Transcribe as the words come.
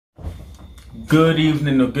Good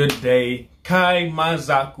evening or good day. Kai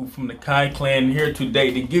Mazaku from the Kai clan here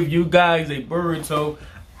today to give you guys a Boruto.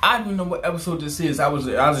 I don't even know what episode this is. I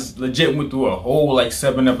just legit went through a whole like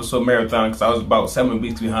 7-episode marathon because I was about 7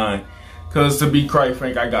 weeks behind. Because to be quite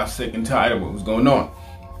frank, I got sick and tired of what was going on.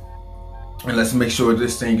 And let's make sure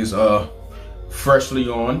this thing is freshly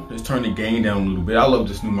on. Let's turn the gain down a little bit. I love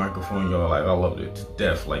this new microphone, y'all. Like I love it to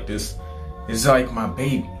death. Like this is like my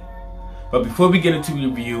baby. But before we get into the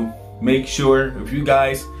review, make sure if you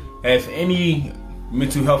guys have any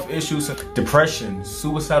mental health issues, depression,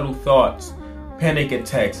 suicidal thoughts, panic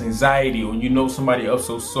attacks, anxiety, or you know somebody of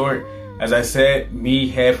so sort, as I said, me,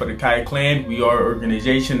 head for the Kai clan, we are an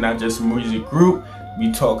organization, not just a music group.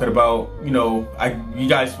 We talking about, you know, you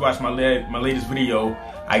guys watched my latest video.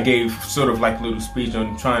 I gave sort of like a little speech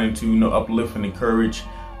on trying to, you know, uplift and encourage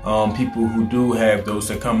people who do have those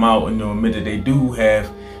that come out and, you know, admit that they do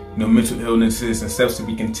have, you know, mental illnesses and steps that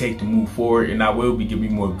we can take to move forward. And I will be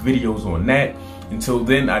giving more videos on that. Until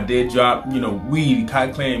then, I did drop, you know, we, Kai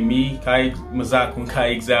Clan, me, Kai Mazaku, and Kai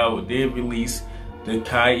Exile did release the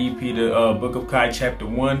Kai EP, the Book of Kai Chapter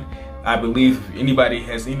 1. I believe if anybody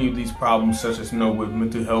has any of these problems, such as, you know, with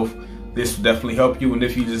mental health, this will definitely help you. And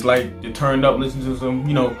if you just like to turn up, listen to some,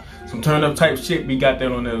 you know, some turn up type shit, we got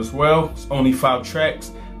that on there as well. It's only 5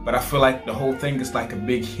 tracks, but I feel like the whole thing is like a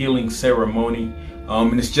big healing ceremony.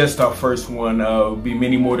 And it's just our first one. There'll be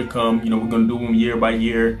many more to come. You know, we're gonna do them year by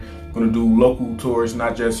year. We're gonna do local tours,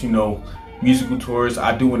 not just, you know, musical tours.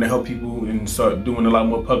 I do want to help people and start doing a lot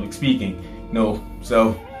more public speaking. You know,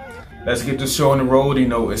 so let's get this show on the road. You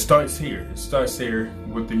know, it starts here. It starts here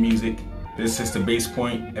with the music. This is the base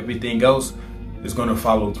point. Everything else is gonna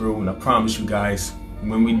follow through, and I promise you guys,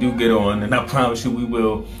 when we do get on, and I promise you we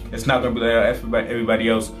will, it's not gonna be like everybody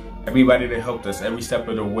else. Everybody that helped us every step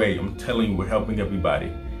of the way, I'm telling you, we're helping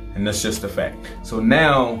everybody. And that's just a fact. So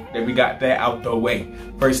now that we got that out the way,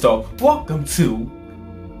 first off, welcome to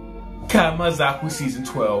Kai Mazaku Season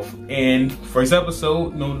 12. And first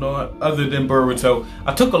episode, no other than Boruto.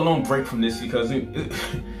 I took a long break from this because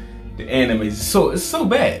the anime is so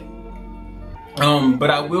bad.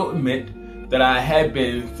 But I will admit that I have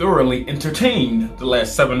been thoroughly entertained the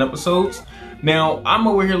last 7 episodes. Now, I'm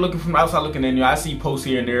over here looking from outside looking in. I see posts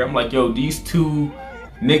here and there. I'm like, yo, these two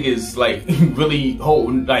niggas like really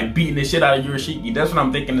beating the shit out of Yoshiki. That's what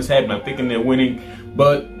I'm thinking is happening. I'm thinking they're winning,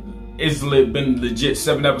 but it's been legit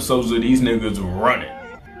 7 episodes of these niggas running.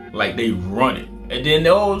 Like they running. And then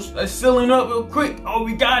they're sealing up real quick. Oh,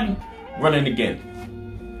 we got him. Running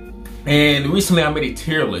again. And recently I made a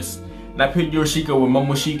tier list. And I put Yoshiki with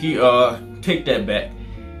Momoshiki. Take that back.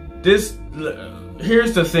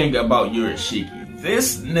 Here's the thing about Yoshiki.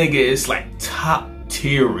 This nigga is like top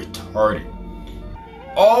tier retarded.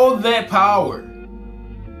 All that power,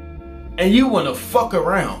 and you wanna fuck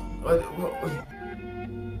around.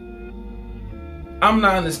 I'm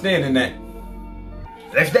not understanding that.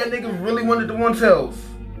 If that nigga really wanted the one tails,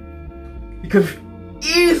 he could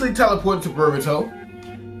easily teleport to Boruto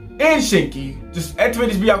and Shinki, just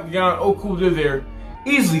activate his Byakugan, oh cool, they're there,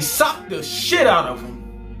 easily sock the shit out of him,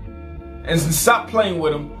 and stop playing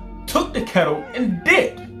with him, took the kettle, and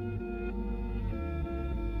did.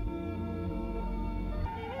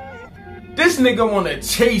 This nigga wanna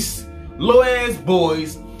chase low ass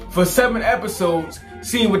boys for 7 episodes,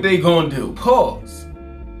 seeing what they gonna do. Pause.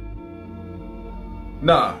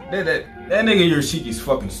 Nah, that nigga Yoshiki's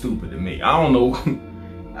fucking stupid to me. I don't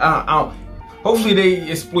know. Hopefully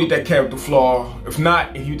they exploit that character flaw. If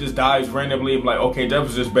not, if he just dies randomly, I'm like, okay, that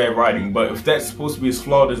was just bad writing. But if that's supposed to be his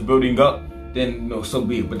flaw that's building up, then no, so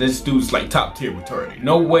be it. But this dude's like top tier retarded.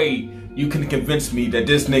 No way you can convince me that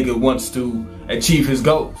this nigga wants to achieve his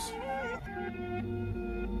goals.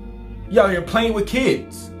 Y'all here playing with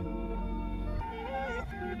kids.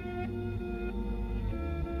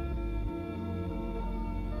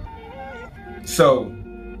 So,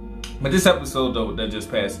 but this episode though that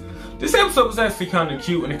just passed, this episode was actually kind of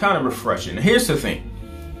cute and kind of refreshing. Here's the thing.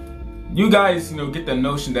 You guys, you know, get the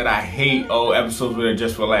notion that I hate episodes where they're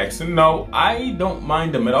just relaxing. No, I don't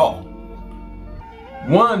mind them at all.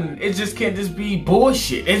 One, it just can't just be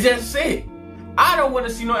bullshit. It's just it. I don't want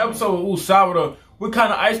to see no episode of Sabura. What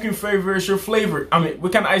kind of ice cream flavor is your favorite?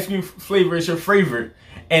 What kind of ice cream flavor is your favorite?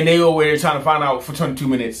 And they over there trying to find out for 22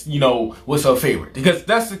 minutes, you know, what's her favorite. Because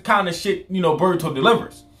that's the kind of shit, you know, Boruto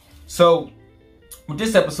delivers. So, with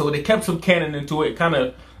this episode, they kept some canon into it. Kind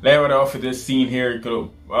of layered off of this scene here. You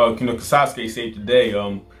know, Sasuke saved the day.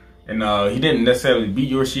 And he didn't necessarily beat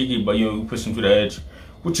Yoshiki, but, you know, he pushed him to the edge.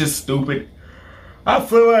 Which is stupid. I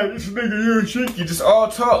feel like this nigga Yoshiki just all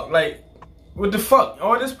talk. Like, what the fuck?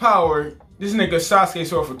 All this power... This nigga Sasuke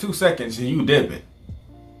saw for 2 seconds and you dipping.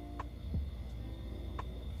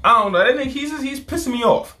 I don't know. That nigga, he's pissing me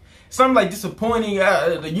off. Something like disappointing.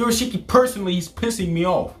 Yurishiki personally, he's pissing me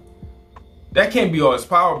off. That can't be all his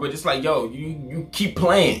power, but it's like, yo, you keep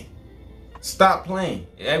playing. Stop playing.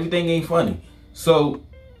 Everything ain't funny. So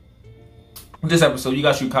this episode, you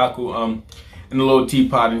got Shukaku in a little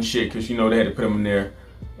teapot and shit, because you know they had to put him in there.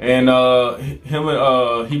 And him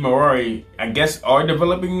and Himawari, I guess, are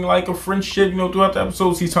developing like a friendship, you know, throughout the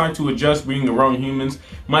episodes. He's trying to adjust being around humans.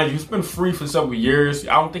 Mind you, he's been free for several years.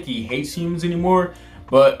 I don't think he hates humans anymore,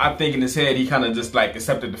 but I think in his head he kind of just like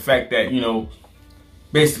accepted the fact that, you know,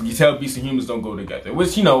 basically tell beasts and humans don't go together.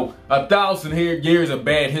 Which, you know, 1,000 years of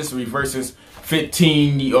bad history versus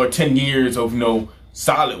 15 or 10 years of, you know,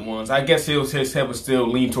 solid ones. I guess his head would still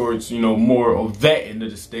lean towards, you know, more of that end of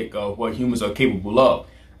the stick of what humans are capable of.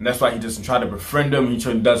 And that's why he doesn't try to befriend them. He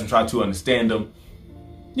doesn't try to understand them.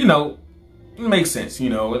 You know, it makes sense. You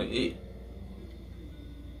know, what are you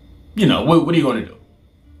going to do?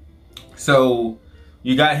 So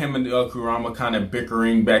you got him and Kurama kind of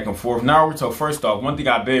bickering back and forth. Naruto, first off, one thing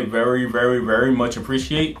I did very, very, very much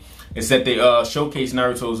appreciate is that they showcased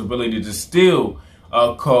Naruto's ability to still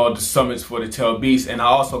call the summons for the tail beast. And I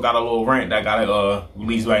also got a little rant that I got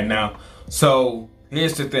released right now. So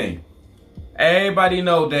here's the thing. Everybody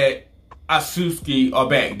know that Asusuki are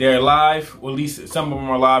back. They're alive, or at least some of them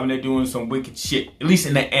are alive, and they're doing some wicked shit, at least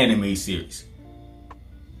in the anime series.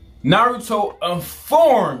 Naruto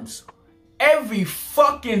informs every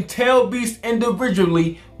fucking tail beast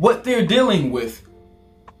individually what they're dealing with,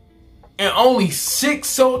 and only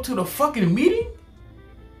 6 show to the fucking meeting?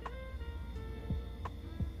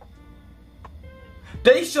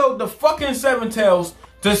 They showed the fucking 7 tails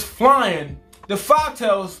just flying, the 5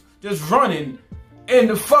 tails just running, and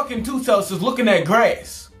the fucking 2 tails just looking at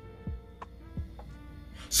grass.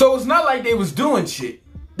 So it's not like they was doing shit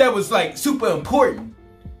that was like super important.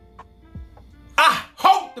 I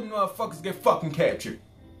hope them motherfuckers get fucking captured.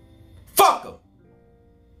 Fuck them.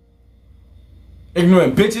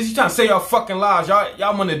 Ignorant bitches, you trying to say y'all fucking lies.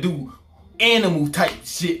 Y'all wanna do animal type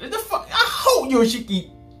shit. The fuck, I hope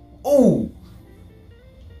Yoshiki. Ooh.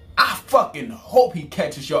 I fucking hope he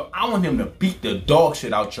catches y'all. I want him to beat the dog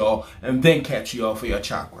shit out y'all and then catch y'all for your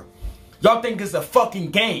chakra. Y'all think it's a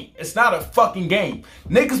fucking game. It's not a fucking game.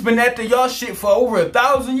 Niggas been after y'all shit for over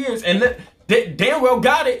 1,000 years and they damn well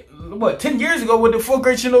got it. What, 10 years ago with the 4th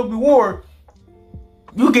Great Shinobi War,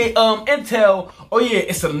 you get intel. Oh yeah,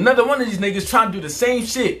 it's another one of these niggas trying to do the same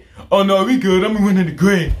shit. Oh no, we good. I'm winning the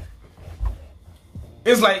grand.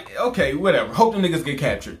 It's like, okay, whatever. Hope the niggas get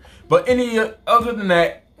captured. But other than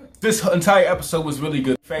that, this entire episode was really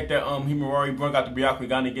good. The fact that Himawari brought out the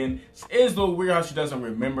Byakugan again, it is a little weird how she doesn't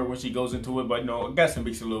remember when she goes into it, but you know, I guess it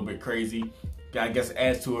makes it a little bit crazy. I guess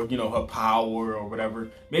adds to her, you know, her power or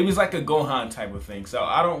whatever. Maybe it's like a Gohan type of thing. So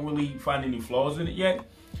I don't really find any flaws in it yet.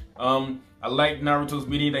 I like Naruto's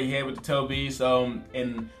meeting that he had with the tail beast,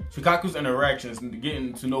 and Shukaku's interactions and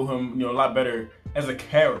getting to know him, you know, a lot better as a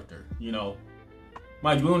character. You know,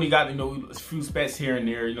 mind you, we only got, you know, a few spats here and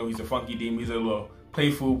there. You know, he's a funky demon. He's a little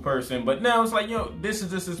playful person, but now it's like, you know, this is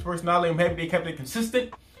just his personality. I'm happy they kept it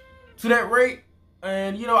consistent to that rate,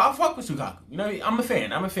 and you know, I fuck with Shukaku. You know, I'm a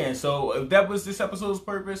fan. So if that was this episode's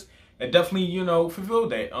purpose, it definitely, you know,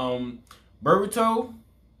 fulfilled that. Boruto,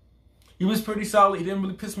 he was pretty solid. He didn't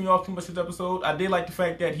really piss me off too much this episode. I did like the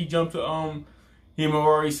fact that he jumped to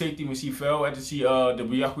Himawari's safety when she fell after she the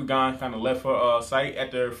Byakugan kind of left her sight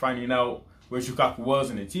after finding out where Shukaku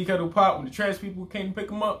was in the tea kettle pot when the trash people came to pick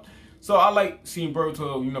him up. So I like seeing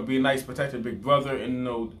Boruto, you know, be a nice, protective big brother and, you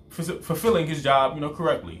know, fulfilling his job, you know,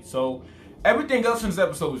 correctly. So everything else in this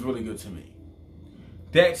episode was really good to me.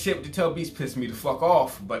 That shit with the tail beast pissed me the fuck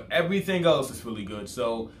off, but everything else is really good.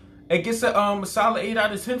 So it gets a solid 8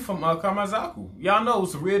 out of 10 from Kamazaku. Y'all know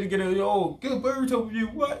it's rare to get a good Boruto review.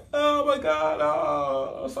 What? Oh my god,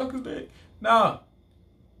 oh, suck his dick. Nah,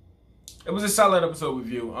 it was a solid episode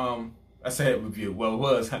review. I said review. Well, it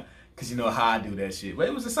was. Because you know how I do that shit. But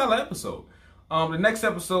it was a solid episode. The next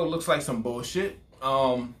episode looks like some bullshit.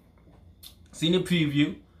 Seen the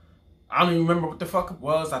preview. I don't even remember what the fuck it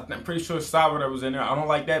was. I'm pretty sure Sawa that was in there. I don't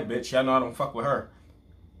like that bitch. Y'all know I don't fuck with her.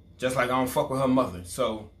 Just like I don't fuck with her mother.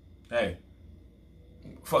 So, hey.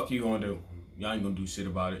 Fuck you gonna do? Y'all ain't gonna do shit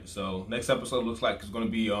about it. So, next episode looks like it's gonna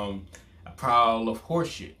be a pile of horse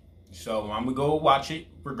shit. So, I'm gonna go watch it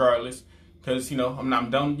regardless. Because, you know, I'm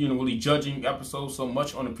done, you know, really judging episodes so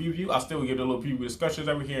much on the preview. I still give it a little preview discussions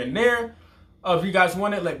every here and there. If you guys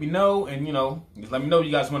want it, let me know. And, you know, just let me know you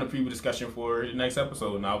guys want a preview discussion for the next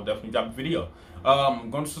episode. And I'll definitely drop a video. I'm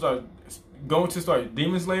going to start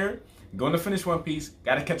Demon Slayer. Going to finish One Piece.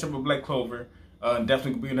 Got to catch up with Black Clover.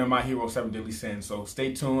 Definitely being in My Hero 7 Daily Sins. So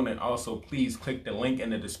stay tuned, and also please click the link in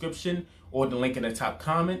the description or the link in the top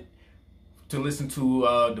comment to listen to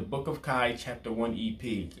the Book of Kai Chapter 1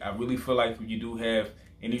 EP. I really feel like if you do have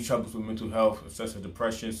any troubles with mental health, such as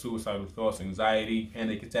depression, suicidal thoughts, anxiety,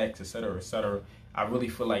 panic attacks, etc., I really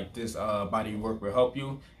feel like this body of work will help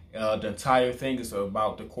you. The entire thing is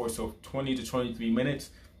about the course of 20 to 23 minutes,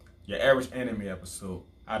 your average anime episode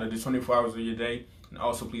out of the 24 hours of your day. And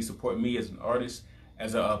also please support me as an artist,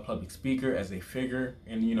 as a public speaker, as a figure,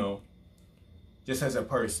 and you know, just as a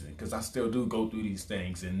person, because I still do go through these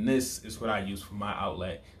things, and this is what I use for my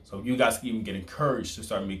outlet. So if you guys can even get encouraged to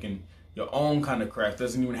start making your own kind of craft,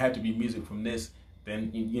 doesn't even have to be music from this, then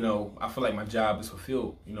you know, I feel like my job is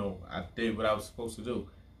fulfilled. You know, I did what I was supposed to do.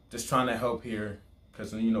 Just trying to help here,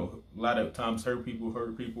 because you know, a lot of times hurt people,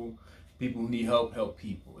 people who need help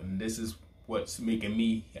people, and this is what's making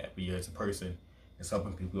me happier as a person. It's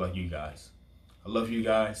helping people like you guys. I love you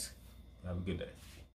guys. Have a good day.